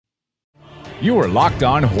You are Locked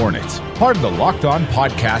On Hornets, part of the Locked On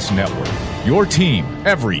Podcast Network. Your team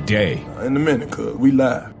every day. In a minute, cuz we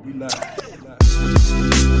live.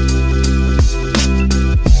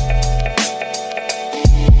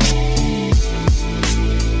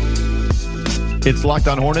 It's Locked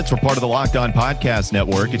On Hornets. We're part of the Locked On Podcast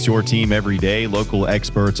Network. It's your team every day. Local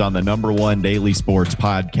experts on the #1 daily sports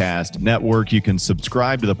podcast network. You can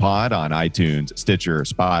subscribe to the pod on iTunes, Stitcher,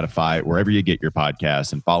 Spotify, wherever you get your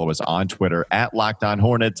podcasts, and follow us on Twitter at Locked On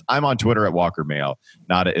Hornets. I'm on Twitter at Walker Mail.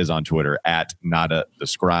 Nada is on Twitter at Nada the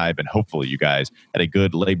Scribe. And hopefully you guys had a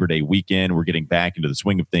good Labor Day weekend. We're getting back into the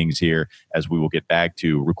swing of things here as we will get back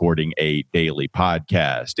to recording a daily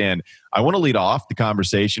podcast. And I want to lead off the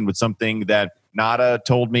conversation with something that Nada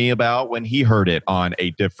told me about when he heard it on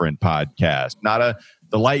a different podcast. Nada,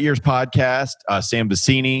 the Light Years podcast, Sam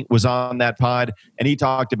Vecenie was on that pod, and he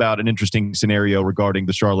talked about an interesting scenario regarding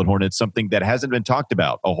the Charlotte Hornets, something that hasn't been talked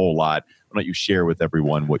about a whole lot. Why don't you share with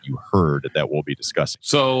everyone what you heard that we'll be discussing?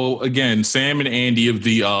 So, again, Sam and Andy of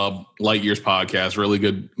the Light Years podcast, really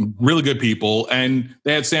good people, and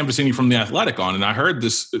they had Sam Vecenie from The Athletic on, and I heard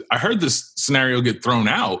this scenario get thrown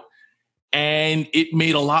out, and it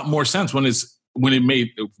made a lot more sense when it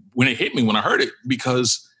hit me when I heard it,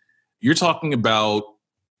 because you're talking about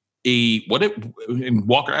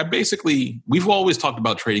Walker, we've always talked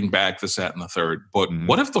about trading back, this, that, and the third, but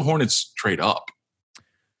what if the Hornets trade up?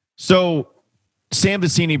 So Sam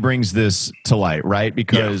Vecenie brings this to light, right?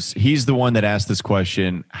 Because he's the one that asked this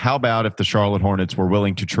question. How about if the Charlotte Hornets were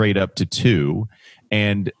willing to trade up to 2,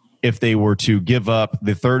 and if they were to give up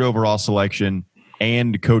the 3rd overall selection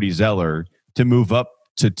and Cody Zeller to move up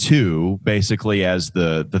to 2, basically as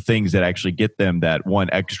the things that actually get them that one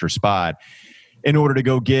extra spot in order to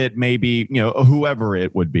go get maybe, whoever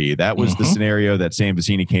it would be. That was the scenario that Sam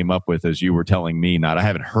Vecenie came up with, as you were telling me. I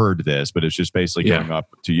haven't heard this, but it's just basically going up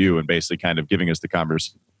to you and basically kind of giving us the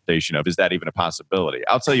conversation of, is that even a possibility?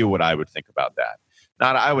 I'll tell you what I would think about that.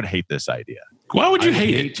 I would hate this idea. Why would you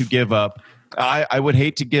hate it? To give up. I would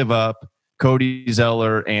hate to give up Cody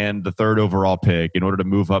Zeller and the 3rd overall pick in order to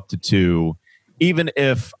move up to 2. Even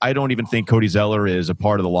if I don't even think Cody Zeller is a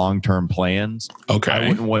part of the long-term plans, I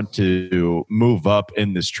wouldn't want to move up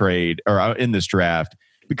in this trade or in this draft,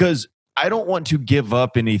 because I don't want to give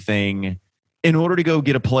up anything in order to go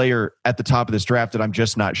get a player at the top of this draft that I'm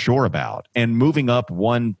just not sure about. And moving up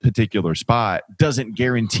one particular spot doesn't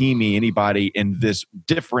guarantee me anybody in this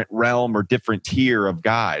different realm or different tier of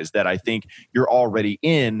guys that I think you're already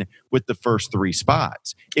in with the first 3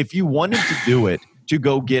 spots. If you wanted to do it to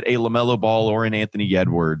go get a LaMelo Ball or an Anthony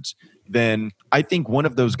Edwards, then I think one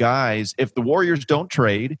of those guys, if the Warriors don't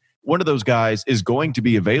trade, one of those guys is going to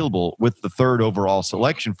be available with the 3rd overall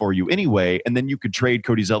selection for you anyway, and then you could trade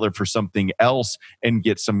Cody Zeller for something else and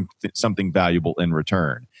get something valuable in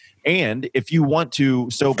return. And if you want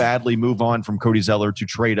to so badly move on from Cody Zeller to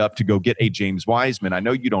trade up to go get a James Wiseman, I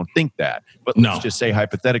know you don't think that, but let's just say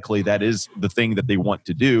hypothetically that is the thing that they want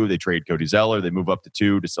to do. They trade Cody Zeller, they move up to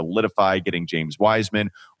 2 to solidify getting James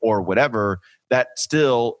Wiseman or whatever. That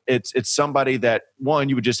still, it's somebody that, one,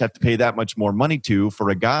 you would just have to pay that much more money to for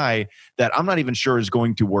a guy that I'm not even sure is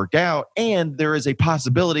going to work out. And there is a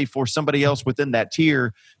possibility for somebody else within that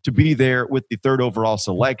tier to be there with the 3rd overall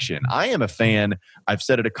selection. I am a fan. I've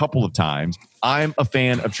said it a couple of times. I'm a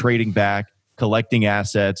fan of trading back, collecting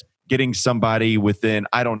assets, getting somebody within,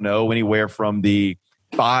 I don't know, anywhere from the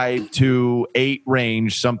 5 to 8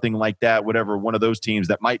 range, something like that, whatever, one of those teams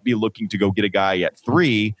that might be looking to go get a guy at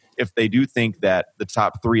 3. If they do think that the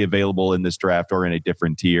top 3 available in this draft are in a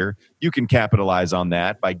different tier, you can capitalize on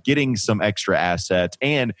that by getting some extra assets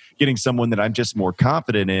and getting someone that I'm just more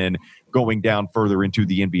confident in going down further into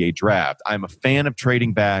the NBA draft. I'm a fan of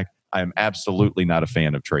trading back. I am absolutely not a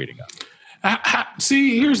fan of trading up.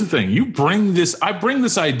 See, here's the thing. I bring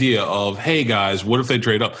this idea of, hey guys, what if they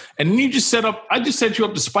trade up? And then I just set you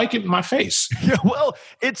up to spike it in my face. Yeah, well,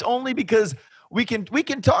 it's only because we can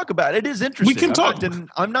talk about it. It is interesting. We can talk.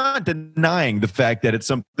 I'm not denying the fact that it's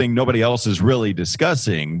something nobody else is really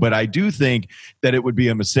discussing, but I do think that it would be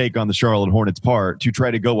a mistake on the Charlotte Hornets' part to try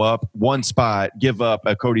to go up one spot, give up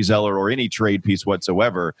a Cody Zeller or any trade piece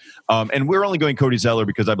whatsoever. And we're only going Cody Zeller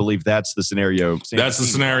because I believe that's the scenario. That's the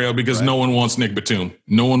scenario because no one wants Nick Batum.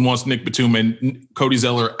 No one wants Nick Batum, and Cody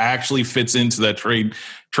Zeller actually fits into that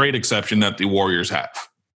trade exception that the Warriors have.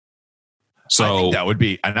 So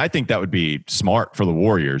I think that would be smart for the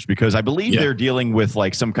Warriors, because I believe they're dealing with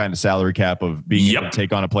like some kind of salary cap of being able to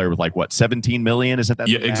take on a player with like what, 17 million? Isn't that?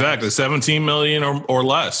 Yeah, exactly. 17 million or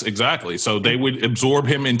less. Exactly. So they would absorb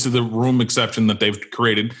him into the room exception that they've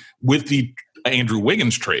created with the Andrew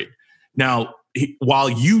Wiggins trade. Now, while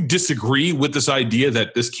you disagree with this idea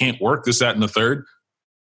that this can't work, this, that, and the third,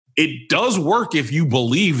 it does work if you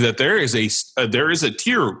believe that there is a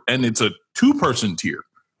tier, and it's a 2-person tier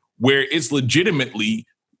where it's legitimately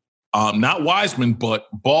not Wiseman, but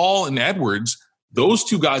Ball and Edwards. Those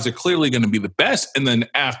 2 guys are clearly going to be the best. And then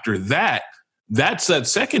after that, that's that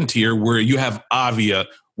second tier where you have Avia,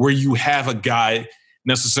 where you have a guy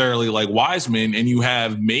necessarily like Wiseman, and you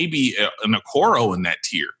have maybe an Okoro in that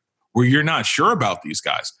tier where you're not sure about these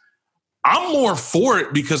guys. I'm more for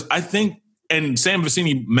it because I think, and Sam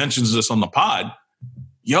Vecenie mentions this on the pod,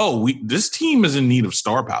 this team is in need of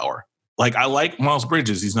star power. Like, I like Miles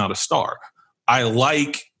Bridges. He's not a star. I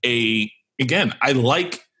like PJ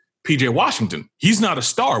Washington. He's not a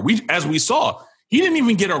star. As we saw, he didn't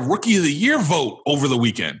even get a Rookie of the Year vote over the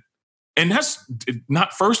weekend. And that's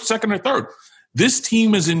not first, second, or third. This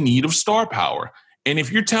team is in need of star power. And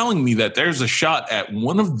if you're telling me that there's a shot at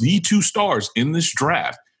one of the 2 stars in this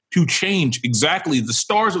draft to change exactly the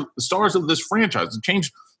stars of this franchise, to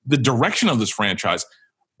change the direction of this franchise,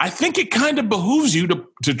 I think it kind of behooves you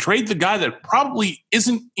to trade the guy that probably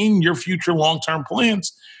isn't in your future long-term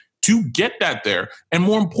plans to get that there. And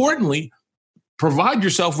more importantly, provide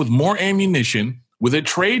yourself with more ammunition with a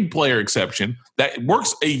trade player exception that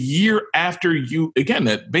works a year after you, again,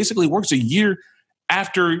 that basically works a year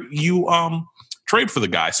after you trade for the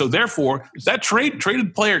guy. So therefore, that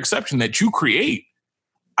traded player exception that you create,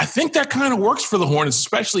 I think that kind of works for the Hornets,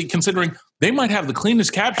 especially considering they might have the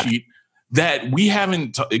cleanest cap sheet that we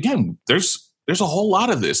haven't. Again, there's a whole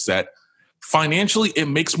lot of this that financially it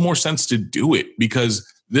makes more sense to do it, because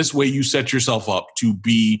this way you set yourself up to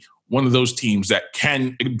be one of those teams that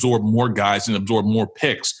can absorb more guys and absorb more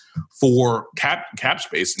picks for cap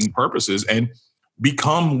space and purposes, and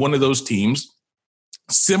become one of those teams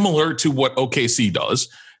similar to what OKC does,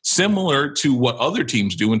 similar to what other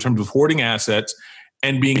teams do in terms of hoarding assets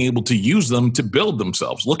and being able to use them to build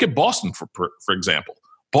themselves. Look at Boston, for example.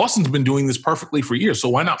 Boston's been doing this perfectly for years. So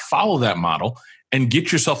why not follow that model and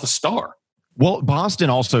get yourself a star? Well, Boston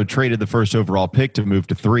also traded the first overall pick to move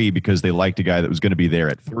to 3 because they liked a guy that was going to be there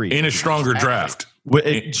at 3. In a stronger draft.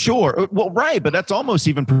 Sure. Well, right. But that's almost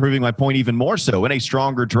even proving my point even more so. In a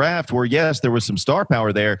stronger draft where, yes, there was some star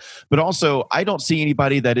power there, but also I don't see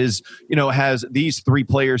anybody that is, has these 3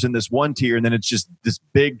 players in this one tier and then it's just this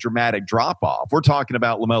big dramatic drop off. We're talking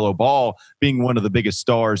about LaMelo Ball being one of the biggest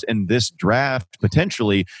stars in this draft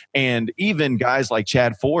potentially. And even guys like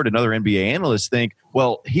Chad Ford and other NBA analysts think,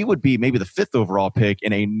 well, he would be maybe the 5th overall pick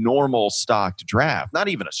in a normal stocked draft, not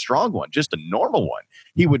even a strong one, just a normal one.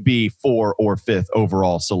 He would be 4th or 5th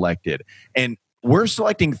overall selected. And we're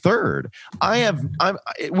selecting 3rd.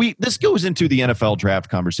 This goes into the NFL draft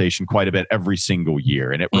conversation quite a bit every single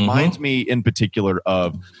year. And it reminds me in particular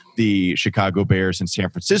of the Chicago Bears and San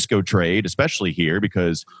Francisco trade, especially here,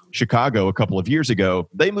 because Chicago a couple of years ago,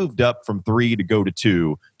 they moved up from 3 to go to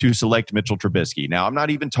 2 to select Mitchell Trubisky. Now, I'm not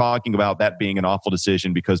even talking about that being an awful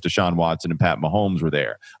decision because Deshaun Watson and Pat Mahomes were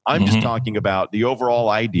there. I'm just talking about the overall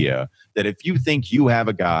idea that if you think you have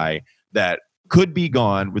a guy that could be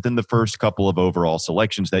gone within the first couple of overall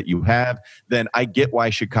selections that you have, then I get why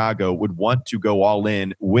Chicago would want to go all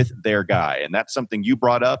in with their guy. And that's something you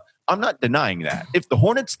brought up. I'm not denying that. If the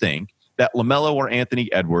Hornets think that LaMelo or Anthony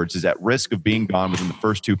Edwards is at risk of being gone within the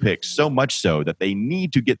first 2 picks, so much so that they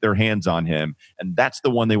need to get their hands on him, and that's the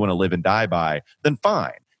one they want to live and die by, then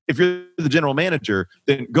fine. If you're the general manager,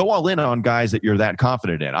 then go all in on guys that you're that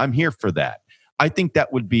confident in. I'm here for that. I think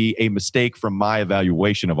that would be a mistake from my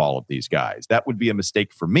evaluation of all of these guys. That would be a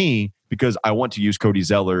mistake for me because I want to use Cody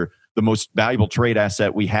Zeller, the most valuable trade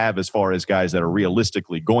asset we have as far as guys that are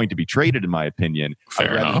realistically going to be traded, in my opinion.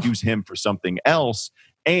 I'd rather use him for something else.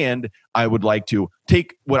 And I would like to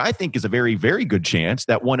take what I think is a very, very good chance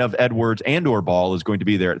that one of Edwards and or Ball is going to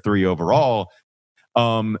be there at 3 overall,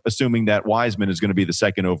 assuming that Wiseman is going to be the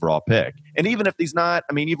 2nd overall pick. And even if he's not,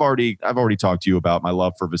 I mean, I've already talked to you about my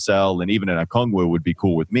love for Vassell, and even an Okongwu would be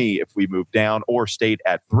cool with me if we moved down or stayed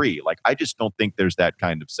at 3. Like, I just don't think there's that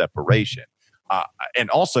kind of separation. And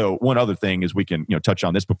also, one other thing is we can touch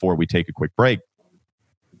on this before we take a quick break.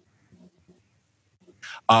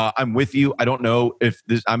 I'm with you. I don't know if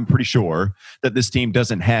this, I'm pretty sure that this team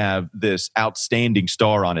doesn't have this outstanding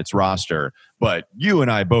star on its roster, but you and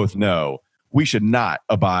I both know we should not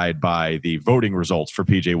abide by the voting results for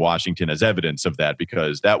PJ Washington as evidence of that,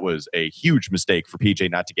 because that was a huge mistake for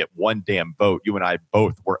PJ not to get one damn vote. You and I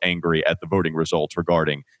both were angry at the voting results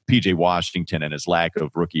regarding PJ Washington and his lack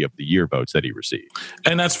of Rookie of the Year votes that he received.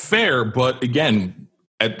 And that's fair. But again,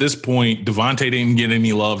 at this point, Devontae didn't get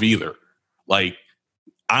any love either. Like,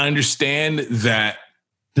 I understand that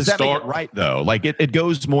Does that make it right, though? Like, it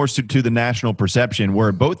goes more to the national perception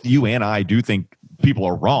where both you and I do think people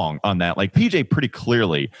are wrong on that. Like, PJ pretty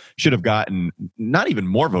clearly should have gotten not even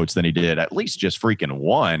more votes than he did, at least just freaking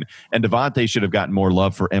one. And Davante should have gotten more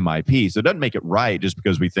love for MIP. So it doesn't make it right just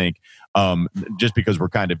because we think, just because we're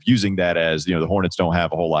kind of using that as, the Hornets don't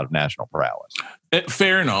have a whole lot of national prowess.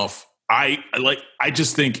 Fair enough. I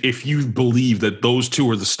just think if you believe that those two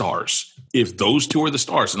are the stars,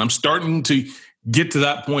 and I'm starting to get to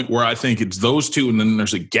that point where I think it's those two and then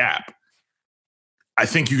there's a gap, I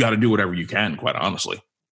think you got to do whatever you can, quite honestly.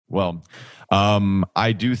 Well,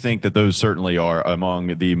 I do think that those certainly are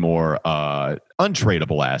among the more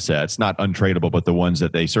untradeable assets, not untradeable, but the ones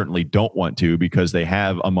that they certainly don't want to, because they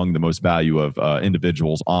have among the most value of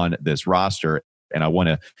individuals on this roster. And I want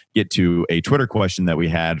to get to a Twitter question that we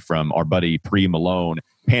had from our buddy Pre Malone,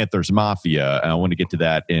 Panthers Mafia. And I want to get to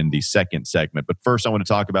that in the second segment. But first, I want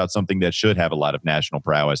to talk about something that should have a lot of national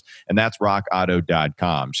prowess, and that's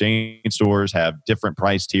rockauto.com. Chain stores have different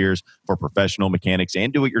price tiers for professional mechanics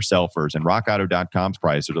and do-it-yourselfers, and rockauto.com's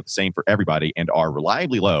prices are the same for everybody and are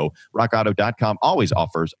reliably low. Rockauto.com always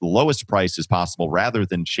offers the lowest prices possible rather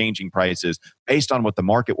than changing prices based on what the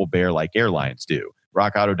market will bear like airlines do.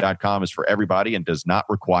 RockAuto.com is for everybody and does not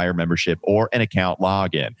require membership or an account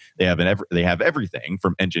login. They have everything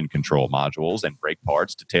from engine control modules and brake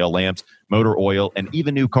parts to tail lamps, motor oil, and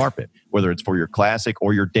even new carpet. Whether it's for your classic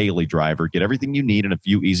or your daily driver, get everything you need in a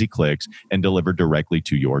few easy clicks and delivered directly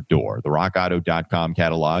to your door. The RockAuto.com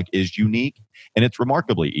catalog is unique and it's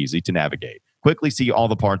remarkably easy to navigate. Quickly see all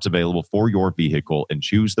the parts available for your vehicle and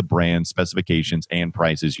choose the brand, specifications, and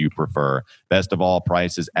prices you prefer. Best of all,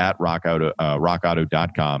 prices at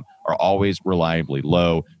rockauto.com are always reliably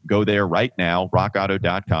low. Go there right now,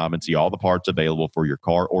 rockauto.com, and see all the parts available for your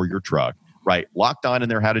car or your truck. Right, locked on in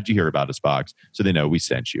their How Did You Hear About Us box, so they know we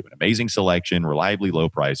sent you. An amazing selection, reliably low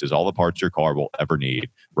prices, all the parts your car will ever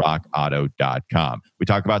need. rockauto.com. We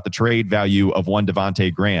talk about the trade value of one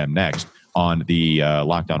Devontae Graham next on the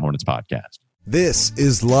Locked On Hornets podcast. This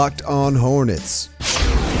is Locked On Hornets.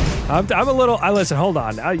 I'm a little. Listen, hold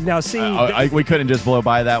on. Now, see, we couldn't just blow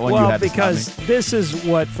by that one. Well, you had because this is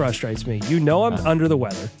what frustrates me. I'm under the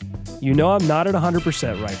weather. I'm not at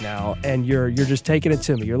 100% right now, and you're just taking it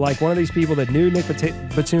to me. You're like one of these people that knew Nick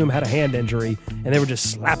Batum had a hand injury, and they were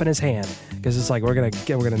just slapping his hand because it's like we're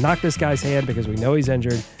gonna knock this guy's hand because we know he's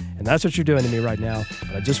injured, and that's what you're doing to me right now.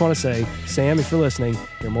 But I just want to say, Sam, if you're listening,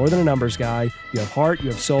 you're more than a numbers guy. You have heart, you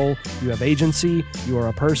have soul, you have agency. You are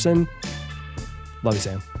a person. Love you,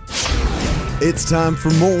 Sam. It's time for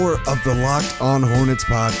more of the Locked On Hornets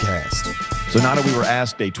podcast. So now that we were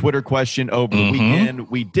asked a Twitter question over the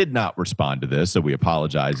weekend, we did not respond to this, so we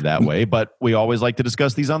apologize that way. But we always like to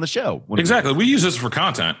discuss these on the show. Exactly. We use this for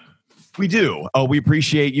content. We do. We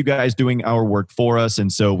appreciate you guys doing our work for us,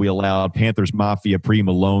 and so we allowed Panthers Mafia Pre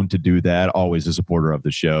Malone to do that. Always a supporter of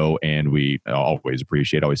the show, and we always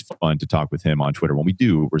appreciate. Always fun to talk with him on Twitter when we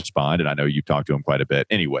do respond, and I know you talk to him quite a bit.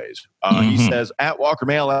 Anyways, he says at Walker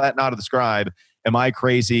Mail at Not of the Scribe. Am I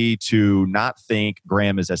crazy to not think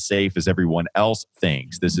Graham is as safe as everyone else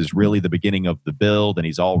thinks? This is really the beginning of the build, and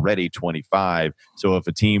he's already 25. So if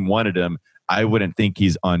a team wanted him, I wouldn't think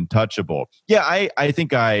he's untouchable. Yeah, I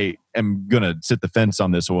think I am going to sit the fence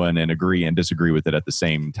on this one and agree and disagree with it at the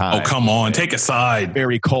same time. Oh, come on. Take a side.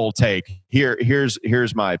 Very cold take. Here's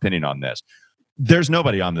my opinion on this. There's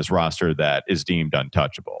nobody on this roster that is deemed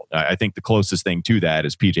untouchable. I think the closest thing to that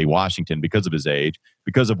is PJ Washington because of his age,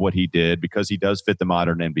 because of what he did, because he does fit the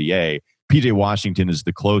modern NBA. PJ Washington is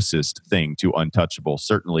the closest thing to untouchable,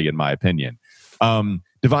 certainly in my opinion.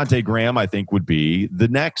 Devontae Graham, I think, would be the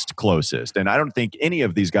next closest. And I don't think any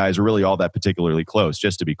of these guys are really all that particularly close,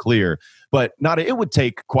 just to be clear. But it would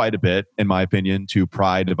take quite a bit, in my opinion, to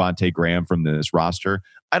pry Devontae Graham from this roster.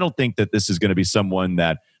 I don't think that this is going to be someone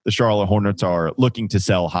that the Charlotte Hornets are looking to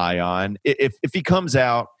sell high on. If he comes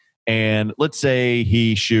out and let's say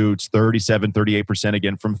he shoots 37, 38%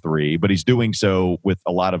 again from three, but he's doing so with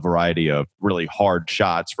a lot of variety of really hard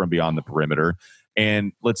shots from beyond the perimeter.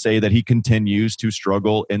 And let's say that he continues to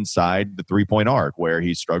struggle inside the three-point arc where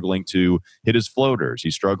he's struggling to hit his floaters.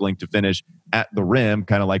 He's struggling to finish at the rim,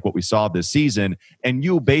 kind of like what we saw this season. And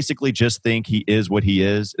you basically just think he is what he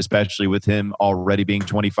is, especially with him already being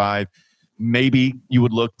 25. Maybe you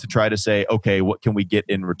would look to try to say, okay, what can we get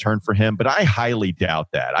in return for him? But I highly doubt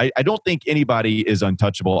that. I don't think anybody is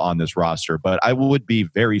untouchable on this roster, but I would be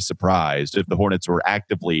very surprised if the Hornets were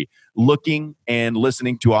actively looking and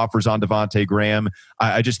listening to offers on Devontae Graham.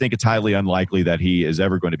 I just think it's highly unlikely that he is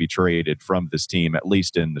ever going to be traded from this team, at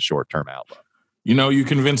least in the short-term outlook. You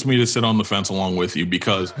convinced me to sit on the fence along with you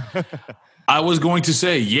because I was going to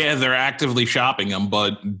say, yeah, they're actively shopping him,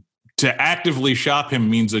 but to actively shop him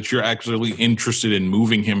means that you're actually interested in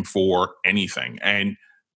moving him for anything. And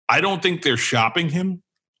I don't think they're shopping him.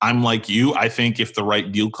 I'm like you. I think if the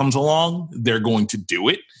right deal comes along, they're going to do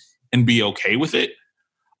it and be okay with it.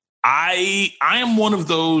 I am one of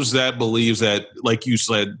those that believes that, like you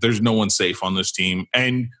said, there's no one safe on this team.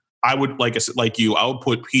 And I would, like I said, like you, I would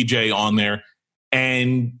put PJ on there.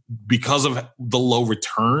 And because of the low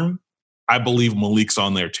return, I believe Malik's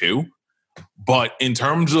on there too. But in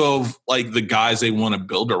terms of like the guys they want to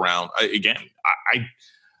build around, I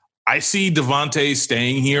see Devontae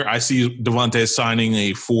staying here. I see Devontae signing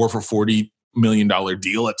a $4 for $40 million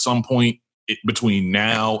deal at some point between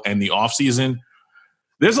now and the offseason.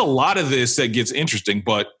 There's a lot of this that gets interesting,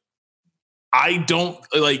 but I don't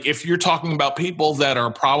like if you're talking about people that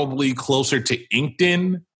are probably closer to inked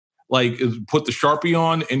in, like put the Sharpie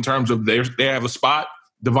on in terms of they have a spot.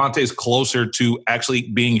 Devontae's closer to actually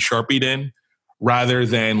being Sharpied in rather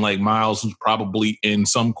than like Miles, who's probably in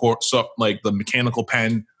some court, so like the mechanical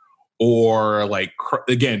pen or like,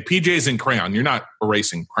 again, PJ's in crayon. You're not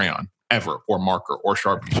erasing crayon ever or marker or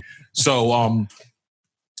Sharpie. So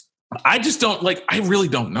I just don't like, I really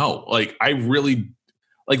don't know. Like,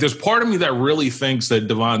 there's part of me that really thinks that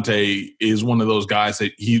Devontae is one of those guys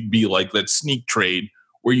that he'd be like that sneak trade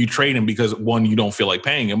where you trade him because, one, you don't feel like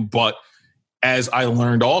paying him. But as I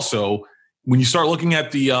learned also, when you start looking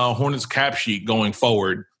at the Hornets cap sheet going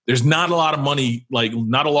forward, there's not a lot of money, like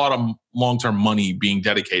not a lot of long-term money being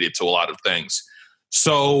dedicated to a lot of things.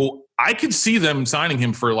 So I could see them signing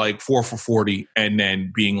him for like $4 for $40 and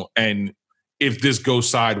then and if this goes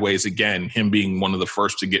sideways again, him being one of the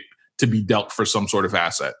first to be dealt for some sort of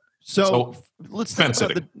asset. So let's think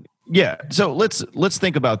about So let's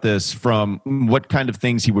think about this from what kind of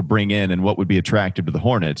things he would bring in and what would be attractive to the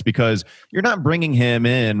Hornets, because you're not bringing him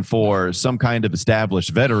in for some kind of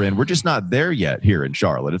established veteran. We're just not there yet here in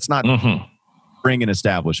Charlotte. It's not bringing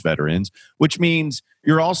established veterans, which means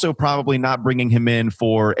you're also probably not bringing him in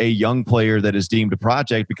for a young player that is deemed a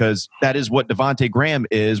project, because that is what Devontae Graham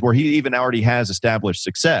is, where he even already has established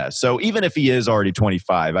success. So even if he is already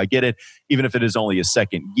 25, I get it. Even if it is only his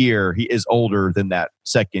second year, he is older than that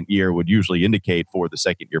second year would usually indicate for the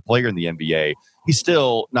second-year player in the NBA. He's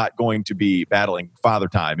still not going to be battling father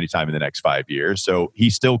time anytime in the next 5 years. So he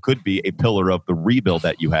still could be a pillar of the rebuild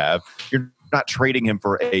that you have. You're not trading him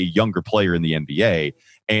for a younger player in the NBA.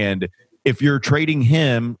 And if you're trading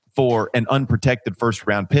him for an unprotected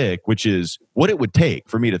first-round pick, which is what it would take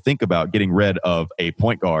for me to think about getting rid of a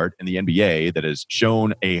point guard in the NBA that has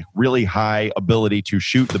shown a really high ability to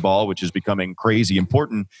shoot the ball, which is becoming crazy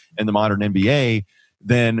important in the modern NBA,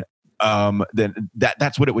 then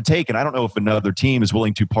that's what it would take. And I don't know if another team is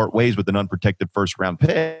willing to part ways with an unprotected first-round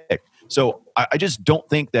pick. So I just don't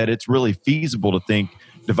think that it's really feasible to think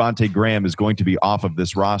Devontae Graham is going to be off of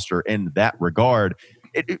this roster in that regard.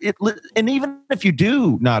 And even if you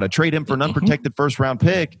do not trade him for an unprotected first-round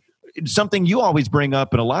pick, something you always bring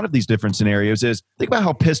up in a lot of these different scenarios is think about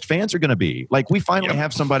how pissed fans are going to be. Like, we finally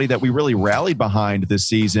have somebody that we really rallied behind this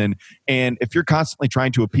season. And if you're constantly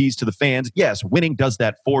trying to appease to the fans, yes, winning does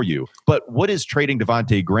that for you. But what is trading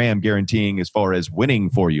Devontae Graham guaranteeing as far as winning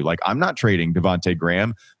for you? Like, I'm not trading Devontae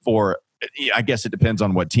Graham for, I guess it depends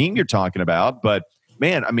on what team you're talking about. But,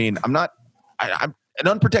 man, I mean, I'm an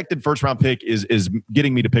unprotected first-round pick is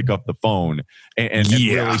getting me to pick up the phone and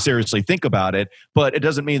really seriously think about it. But it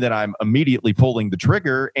doesn't mean that I'm immediately pulling the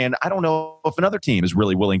trigger. And I don't know if another team is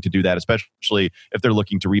really willing to do that, especially if they're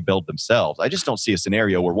looking to rebuild themselves. I just don't see a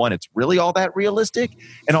scenario where, one, it's really all that realistic.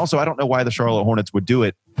 And also, I don't know why the Charlotte Hornets would do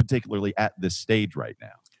it, particularly at this stage right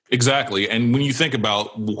now. Exactly. And when you think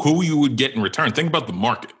about who you would get in return, think about the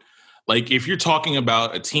market. Like, if you're talking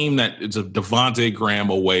about a team that is a Devontae Graham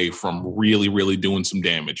away from really, really doing some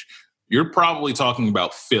damage, you're probably talking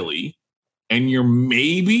about Philly, and you're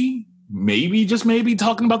maybe just maybe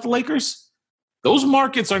talking about the Lakers. Those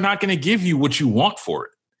markets are not going to give you what you want for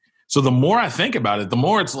it. So the more I think about it, the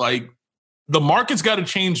more it's like the market's got to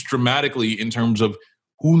change dramatically in terms of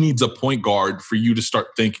who needs a point guard for you to start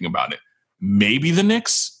thinking about it. Maybe the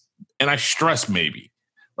Knicks, and I stress maybe.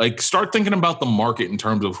 Like, start thinking about the market in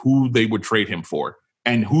terms of who they would trade him for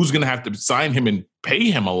and who's going to have to sign him and pay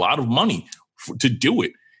him a lot of money to do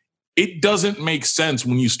it. It doesn't make sense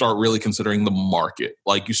when you start really considering the market.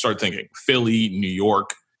 Like, you start thinking Philly, New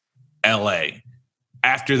York, LA.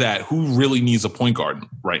 After that, who really needs a point guard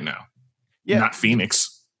right now? Yeah. Not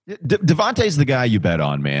Phoenix. Devontae's the guy you bet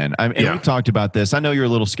on, man. We've talked about this. I know you're a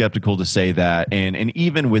little skeptical to say that, and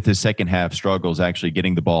even with his second half struggles, actually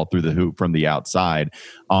getting the ball through the hoop from the outside,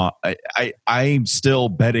 I'm still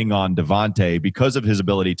betting on Devontae because of his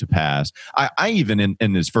ability to pass. I even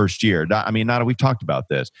in his first year, Nada, we've talked about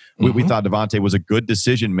this. We thought Devontae was a good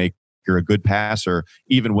decision maker. You're a good passer,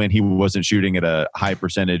 even when he wasn't shooting at a high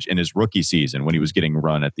percentage in his rookie season when he was getting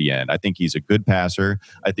run at the end. I think he's a good passer.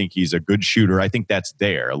 I think he's a good shooter. I think that's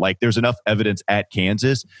there. Like, there's enough evidence at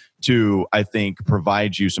Kansas to, I think,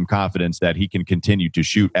 provide you some confidence that he can continue to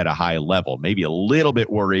shoot at a high level. Maybe a little bit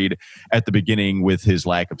worried at the beginning with his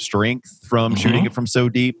lack of strength from shooting it from so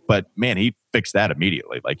deep, but man, he fixed that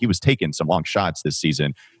immediately. Like, he was taking some long shots this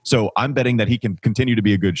season. So I'm betting that he can continue to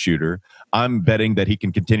be a good shooter. I'm betting that he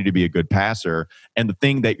can continue to be a good passer. And the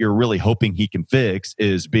thing that you're really hoping he can fix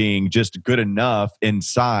is being just good enough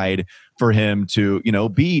inside for him to,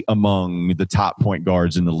 be among the top point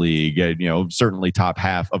guards in the league, certainly top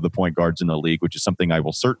half of the point guards in the league, which is something I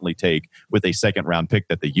will certainly take with a second round pick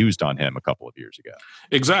that they used on him a couple of years ago.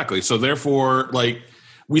 Exactly. So therefore,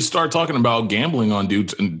 we start talking about gambling on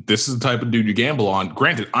dudes, and this is the type of dude you gamble on.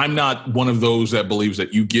 Granted, I'm not one of those that believes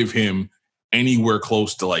that you give him anywhere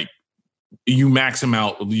close to you max him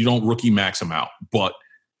out. You don't rookie max him out. But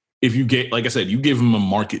if you get, like I said, you give him a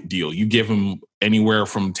market deal, you give him anywhere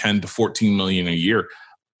from 10 to 14 million a year,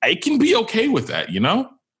 I can be okay with that,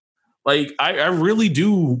 I really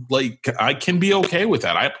do. I can be okay with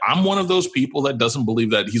that. I'm one of those people that doesn't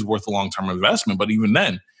believe that he's worth a long-term investment. But even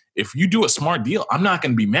then, if you do a smart deal, I'm not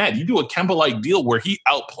going to be mad. You do a Kemba-like deal where he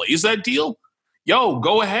outplays that deal,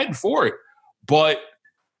 go ahead for it. But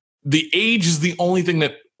the age is the only thing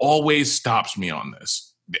that always stops me on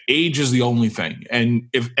this. The age is the only thing. And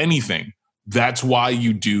if anything, that's why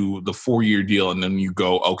you do the 4-year deal and then you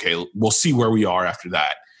go, okay, we'll see where we are after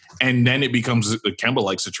that. And then it becomes a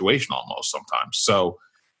Kemba-like situation almost sometimes. So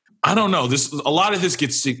I don't know. A lot of this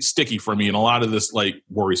gets sticky for me, and a lot of this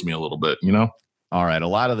worries me a little bit, All right. A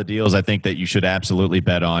lot of the deals I think that you should absolutely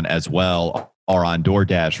bet on as well are on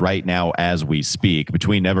DoorDash right now as we speak.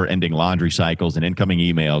 Between never-ending laundry cycles and incoming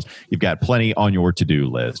emails, you've got plenty on your to-do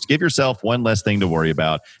list. Give yourself one less thing to worry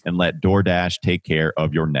about and let DoorDash take care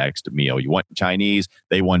of your next meal. You want Chinese,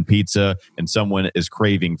 they want pizza, and someone is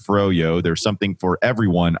craving froyo. There's something for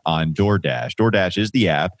everyone on DoorDash. DoorDash is the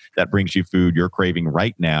app that brings you food you're craving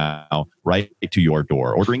right now, right to your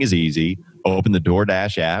door. Ordering is easy. Open the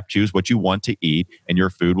DoorDash app, choose what you want to eat, and your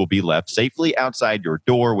food will be left safely outside your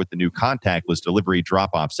door with the new contactless delivery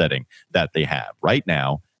drop-off setting that they have. Right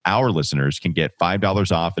now, our listeners can get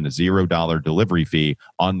 $5 off and a $0 delivery fee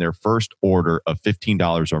on their first order of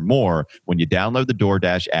 $15 or more when you download the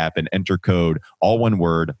DoorDash app and enter code, all one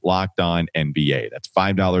word, LOCKEDONNBA. That's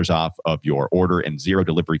 $5 off of your order and $0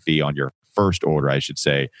 delivery fee on your first order, I should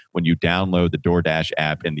say, when you download the DoorDash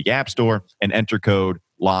app in the App Store and enter code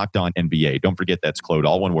Locked On NBA. Don't forget that's code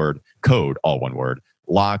all one word,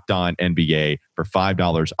 Locked On NBA for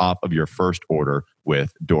 $5 off of your first order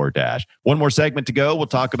with DoorDash. One more segment to go. We'll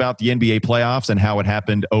talk about the NBA playoffs and how it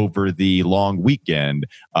happened over the long weekend.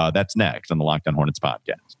 That's next on the Locked On Hornets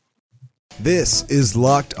podcast. This is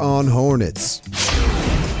Locked On Hornets.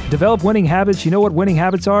 Develop winning habits. You know what winning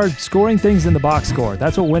habits are? Scoring things in the box score.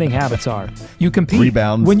 That's what winning habits are. You compete.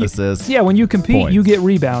 Rebounds, assists. Yeah, when you compete, points. You get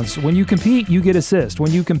rebounds. When you compete, you get assists.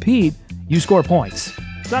 When you compete, you score points.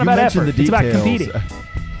 It's not about effort. It's about competing.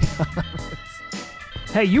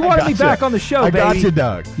 Hey, you wanted me back on the show, baby. I got you,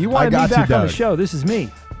 Doug. You wanted me back on the show. This is me.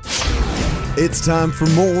 It's time for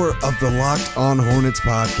more of the Locked On Hornets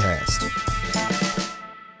podcast.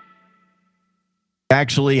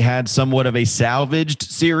 Actually had somewhat of a salvaged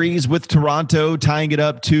series with Toronto, tying it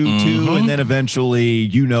up 2-2, and then eventually,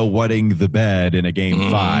 wetting the bed in a game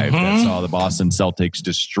 5 that saw the Boston Celtics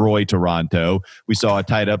destroy Toronto. We saw a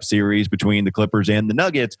tied up series between the Clippers and the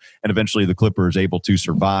Nuggets, and eventually the Clippers able to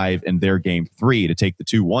survive in their game 3 to take the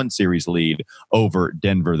 2-1 series lead over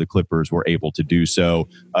Denver. The Clippers were able to do so.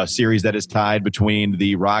 A series that is tied between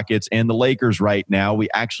the Rockets and the Lakers right now. We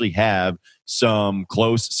actually have some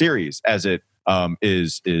close series as it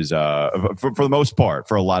is for the most part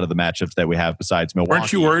for a lot of the matchups that we have besides Milwaukee.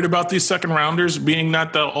 Weren't you worried about these second rounders being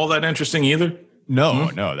not all that interesting either?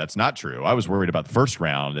 No, that's not true. I was worried about the first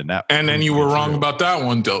round, and then you were wrong about that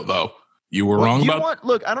one, though. You were wrong about.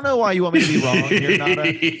 Look, I don't know why you want me to be wrong here, Nada.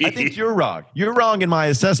 I think you're wrong. You're wrong in my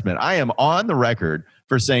assessment. I am on the record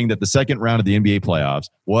for saying that the second round of the NBA playoffs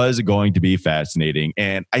was going to be fascinating.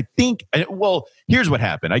 And I think, well, here's what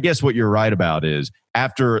happened. I guess what you're right about is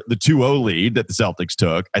after the 2-0 lead that the Celtics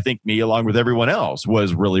took, I think me, along with everyone else,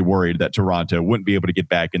 was really worried that Toronto wouldn't be able to get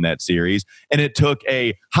back in that series. And it took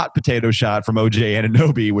a hot potato shot from OJ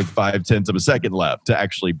Anunoby with 0.5 of a second left to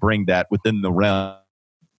actually bring that within the realm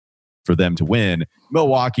for them to win.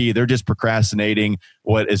 Milwaukee, they're just procrastinating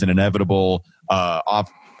what is an inevitable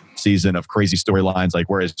off season of crazy storylines, like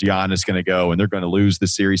where is Giannis going to go, and they're going to lose the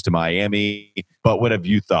series to Miami. But what have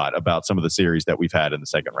you thought about some of the series that we've had in the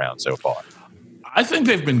second round so far? I think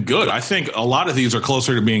they've been good. I think a lot of these are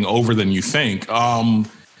closer to being over than you think.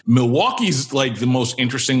 Milwaukee's like the most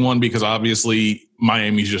interesting one because obviously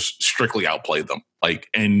Miami's just strictly outplayed them, like,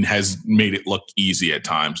 and has made it look easy at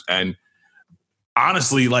times. And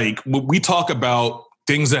honestly, like, when we talk about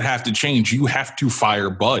things that have to change, you have to fire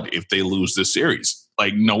Bud if they lose this series.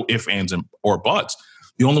 Like, no ifs, ands, or buts.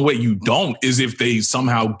 The only way you don't is if they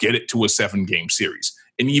somehow get it to a 7-game series.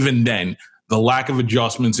 And even then, the lack of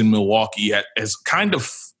adjustments in Milwaukee has kind of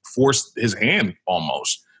forced his hand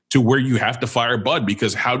almost to where you have to fire Bud,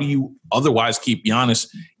 because how do you otherwise keep Giannis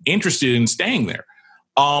interested in staying there?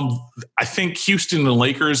 I think Houston and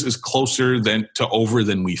Lakers is closer to over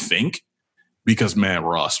than we think because, man,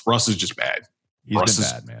 Russ is just bad. Russ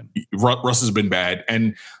has been bad.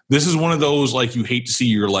 And this is one of those, like, you hate to see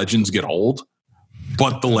your legends get old,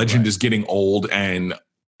 but the legend is getting old, and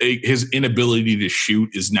his inability to shoot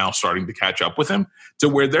is now starting to catch up with him to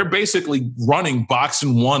where they're basically running box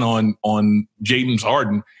and one on James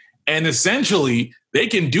Harden. And essentially they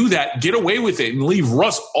can do that, get away with it, and leave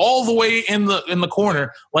Russ all the way in the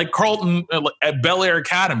corner, like Carlton at Bel Air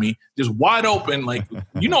Academy, just wide open. Like,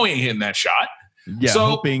 he ain't hitting that shot. Yeah, so,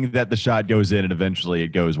 hoping that the shot goes in and eventually it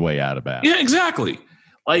goes way out of bounds. Yeah, exactly.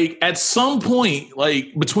 Like, at some point,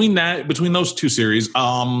 like between those two series,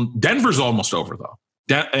 Denver's almost over though.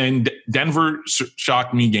 And Denver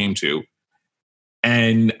shocked me game 2.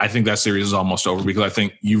 And I think that series is almost over because I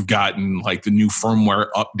think you've gotten like the new firmware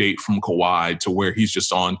update from Kawhi to where he's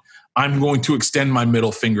just on, I'm going to extend my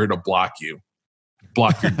middle finger to block your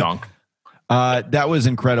dunk. That was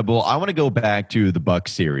incredible. I want to go back to the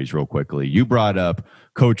Bucks series real quickly. You brought up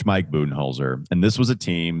Coach Mike Budenholzer, and this was a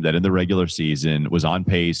team that in the regular season was on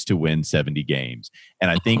pace to win 70 games.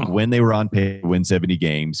 And I think when they were on pace to win 70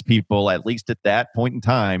 games, people, at least at that point in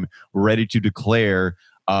time, were ready to declare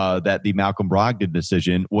that the Malcolm Brogdon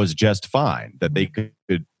decision was just fine, that they could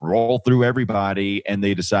roll through everybody, and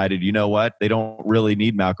they decided, you know what, they don't really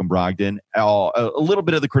need Malcolm Brogdon. A little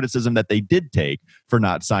bit of the criticism that they did take for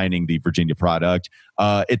not signing the Virginia product,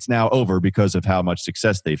 it's now over because of how much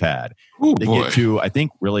success they've had. They get to, I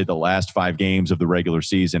think, really the last 5 games of the regular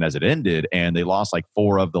season as it ended, and they lost like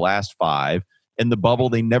 4 of the last 5. In the bubble,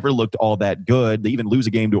 they never looked all that good. They even lose a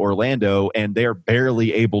game to Orlando, and they're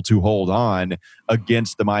barely able to hold on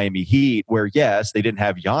against the Miami Heat, where, yes, they didn't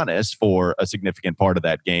have Giannis for a significant part of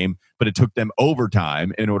that game, but it took them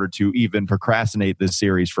overtime in order to even procrastinate this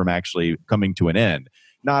series from actually coming to an end.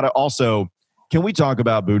 Also, can we talk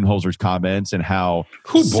about Budenholzer's comments and how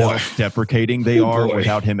self-deprecating they are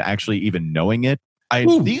without him actually even knowing it?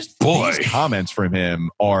 These comments from him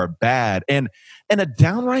are bad, and a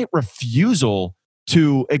downright refusal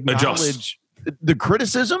to acknowledge the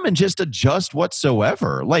criticism and just adjust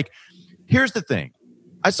whatsoever. Like, here's the thing.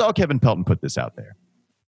 I saw Kevin Pelton put this out there,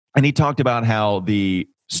 and he talked about how the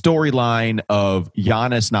storyline of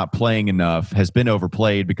Giannis not playing enough has been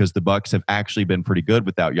overplayed because the Bucks have actually been pretty good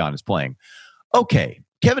without Giannis playing. Okay,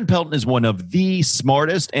 Kevin Pelton is one of the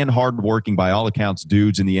smartest and hardworking, by all accounts,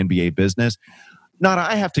 dudes in the NBA business.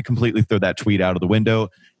 I have to completely throw that tweet out of the window.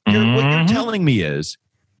 What you're telling me is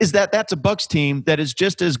that that's a Bucks team that is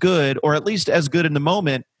just as good, or at least as good in the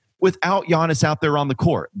moment, without Giannis out there on the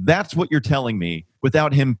court. That's what you're telling me,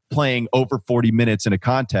 without him playing over 40 minutes in a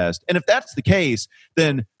contest. And if that's the case,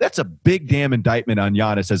 then that's a big damn indictment on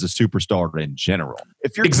Giannis as a superstar in general.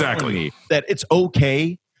 If you're telling me that it's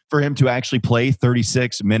okay for him to actually play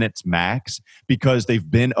 36 minutes max because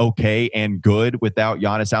they've been okay and good without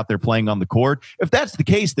Giannis out there playing on the court, if that's the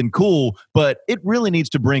case, then cool. But it really needs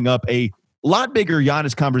to bring up a lot bigger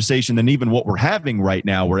Giannis conversation than even what we're having right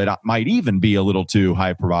now, where it might even be a little too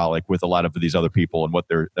hyperbolic with a lot of these other people and what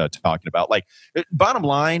they're talking about. Like, bottom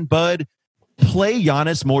line, Bud, play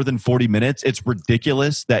Giannis more than 40 minutes. It's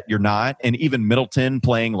ridiculous that you're not. And even Middleton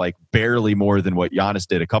playing like barely more than what Giannis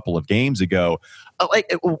did a couple of games ago.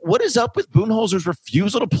 Like, what is up with Budenholzer's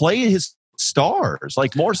refusal to play his stars?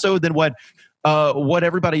 Like, more so than what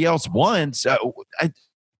everybody else wants.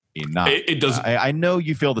 It does. I know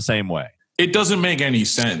you feel the same way. It doesn't make any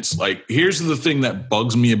sense. Like, here's the thing that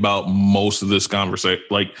bugs me about most of this conversation.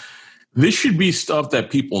 Like, this should be stuff that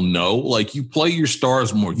people know. Like, you play your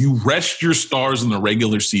stars more. You rest your stars in the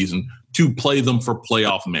regular season to play them for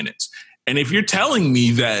playoff minutes. And if you're telling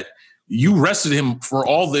me that you rested him for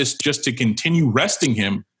all this just to continue resting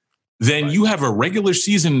him, then you have a regular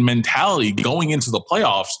season mentality going into the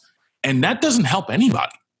playoffs, and that doesn't help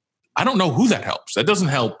anybody. I don't know who that helps. That doesn't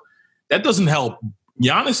help. That doesn't help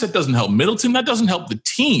Giannis. That doesn't help Middleton. That doesn't help the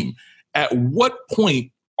team. At what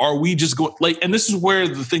point are we just going like? And this is where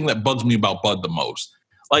the thing that bugs me about Bud the most.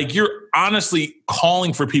 Like, you're honestly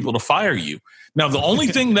calling for people to fire you. Now, the only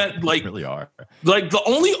thing that really are the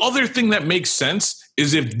only other thing that makes sense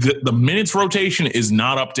is if the minutes rotation is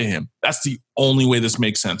not up to him. That's the only way this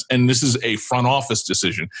makes sense. And this is a front office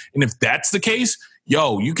decision. And if that's the case,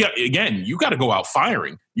 you got to go out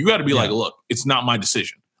firing. You got to be like, look, it's not my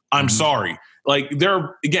decision. I'm sorry. Like,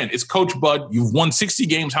 it's Coach Bud. You've won 60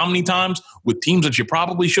 games how many times with teams that you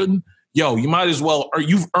probably shouldn't? You might as well, or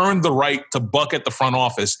you've earned the right to buck at the front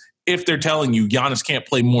office if they're telling you Giannis can't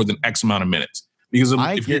play more than X amount of minutes. Because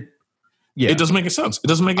it doesn't make any sense. It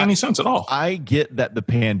doesn't make any sense at all. I get that the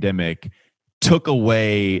pandemic took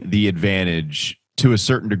away the advantage to a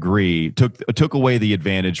certain degree, took away the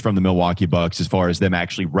advantage from the Milwaukee Bucks as far as them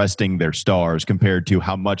actually resting their stars compared to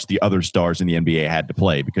how much the other stars in the NBA had to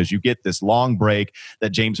play, because you get this long break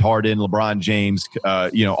that James Harden, LeBron James,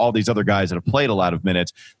 all these other guys that have played a lot of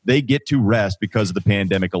minutes, they get to rest because the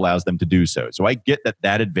pandemic allows them to do so. So I get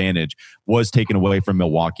that advantage was taken away from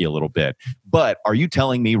Milwaukee a little bit. But are you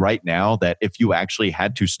telling me right now that if you actually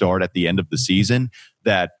had to start at the end of the season,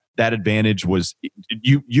 that advantage was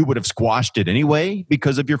you would have squashed it anyway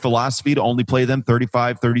because of your philosophy to only play them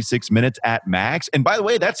 35, 36 minutes at max? And by the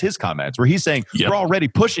way, that's his comments where he's saying we're already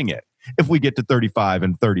pushing it if we get to 35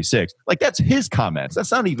 and 36. Like, that's his comments.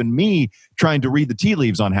 That's not even me trying to read the tea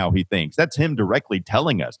leaves on how he thinks. That's him directly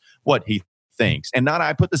telling us what he thinks. And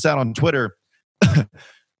I put this out on Twitter.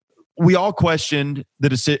 We all questioned the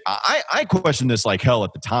decision. I questioned this like hell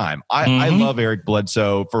at the time. I love Eric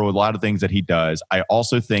Bledsoe for a lot of things that he does. I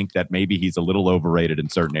also think that maybe he's a little overrated in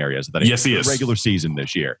certain areas. That yes, he is. Regular season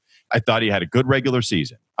this year, I thought he had a good regular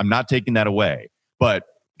season. I'm not taking that away. But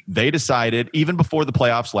they decided, even before the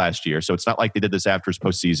playoffs last year, so it's not like they did this after his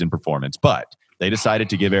postseason performance, but they decided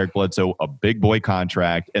to give Eric Bledsoe a big boy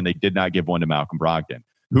contract, and they did not give one to Malcolm Brogdon.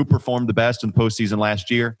 Who performed the best in the postseason last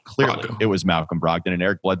year? Clearly, it was Malcolm Brogdon, and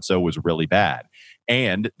Eric Bledsoe was really bad.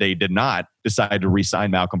 And they did not decide to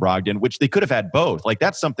re-sign Malcolm Brogdon, which they could have had both. Like,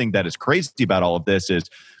 that's something that is crazy about all of this is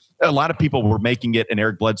a lot of people were making it an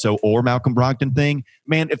Eric Bledsoe or Malcolm Brogdon thing.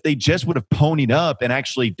 Man, if they just would have ponied up and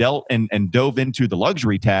actually dealt and dove into the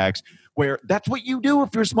luxury tax, where that's what you do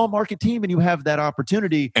if you're a small market team and you have that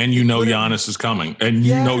opportunity. And Giannis is coming. And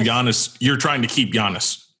Giannis, you're trying to keep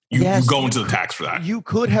Giannis. You go into the tax for that. You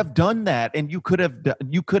could have done that, and you could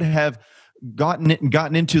have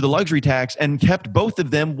gotten into the luxury tax and kept both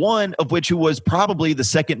of them. One of which who was probably the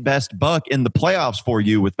second best buck in the playoffs for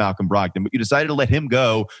you with Malcolm Brogdon, but you decided to let him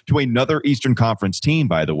go to another Eastern Conference team.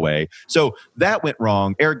 By the way, so that went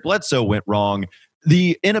wrong. Eric Bledsoe went wrong.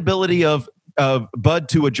 The inability of Bud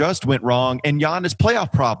to adjust went wrong, and Giannis'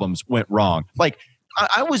 playoff problems went wrong. Like.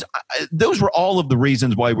 Those were all of the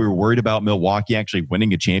reasons why we were worried about Milwaukee actually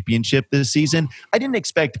winning a championship this season. I didn't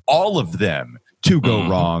expect all of them to go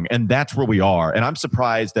wrong, and that's where we are. And I'm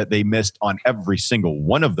surprised that they missed on every single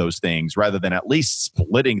one of those things rather than at least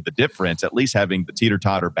splitting the difference, at least having the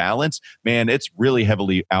teeter-totter balance. Man, it's really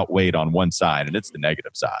heavily outweighed on one side, and it's the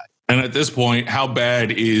negative side. And at this point, how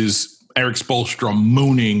bad is Eric Spoelstra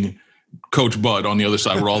mooning Coach Bud on the other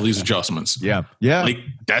side with all these adjustments? Yeah.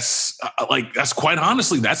 That's quite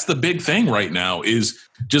honestly, that's the big thing right now is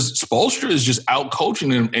just Spoelstra is just out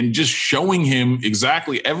coaching him and just showing him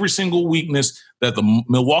exactly every single weakness that the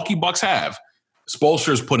Milwaukee Bucks have. Spoelstra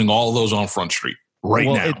is putting all of those on Front Street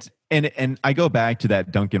now. And I go back to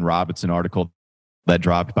that Duncan Robinson article that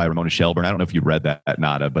dropped by Ramona Shelburne. I don't know if you read that,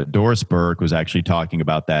 Nada, but Doris Burke was actually talking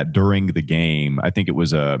about that during the game. I think it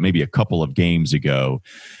was maybe a couple of games ago.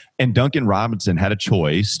 And Duncan Robinson had a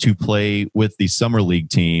choice to play with the Summer League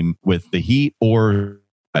team with the Heat or,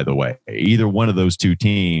 by the way, either one of those two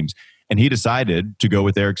teams. And he decided to go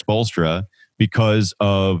with Eric Spoelstra because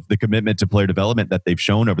of the commitment to player development that they've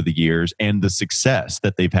shown over the years and the success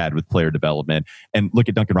that they've had with player development. And look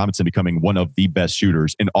at Duncan Robinson becoming one of the best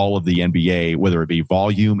shooters in all of the NBA, whether it be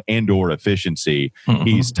volume and or efficiency.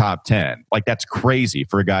 He's top 10. Like, that's crazy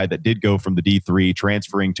for a guy that did go from the D3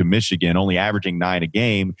 transferring to Michigan, only averaging 9 a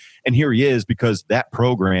game. And here he is because that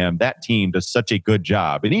program, that team does such a good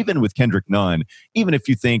job. And even with Kendrick Nunn, even if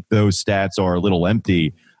you think those stats are a little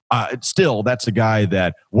empty, Still, that's a guy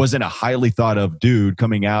that wasn't a highly thought of dude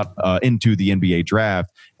coming out into the NBA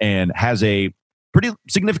draft and has a pretty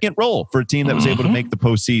significant role for a team that was able to make the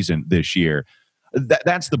postseason this year.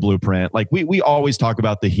 That's the blueprint. Like we always talk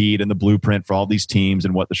about the Heat and the blueprint for all these teams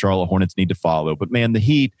and what the Charlotte Hornets need to follow. But man, the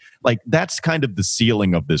Heat, like that's kind of the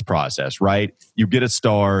ceiling of this process, right? You get a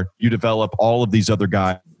star, you develop all of these other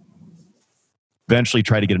guys, eventually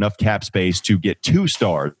try to get enough cap space to get 2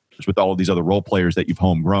 stars with all of these other role players that you've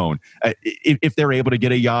homegrown. If they're able to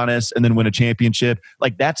get a Giannis and then win a championship,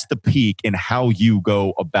 like that's the peak in how you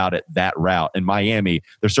go about it that route. In Miami,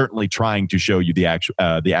 they're certainly trying to show you the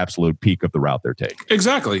absolute peak of the route they're taking.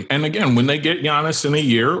 Exactly. And again, when they get Giannis in a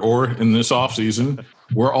year or in this offseason,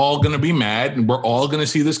 we're all going to be mad and we're all going to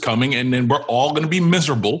see this coming. And then we're all going to be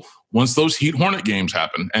miserable once those Heat Hornet games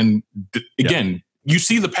happen. And again, you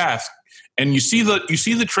see the path and you see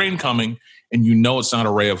the train coming. And you know it's not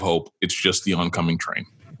a ray of hope. It's just the oncoming train.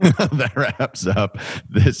 That wraps up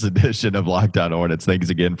this edition of Locked On Hornets. Thanks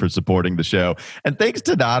again for supporting the show. And thanks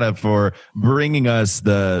to Nada for bringing us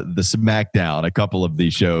the smackdown, a couple of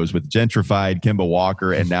these shows with Gentrified, Kemba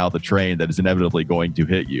Walker, and now the train that is inevitably going to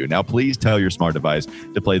hit you. Now, please tell your smart device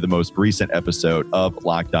to play the most recent episode of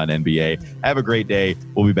Locked On NBA. Have a great day.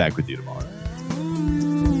 We'll be back with you tomorrow.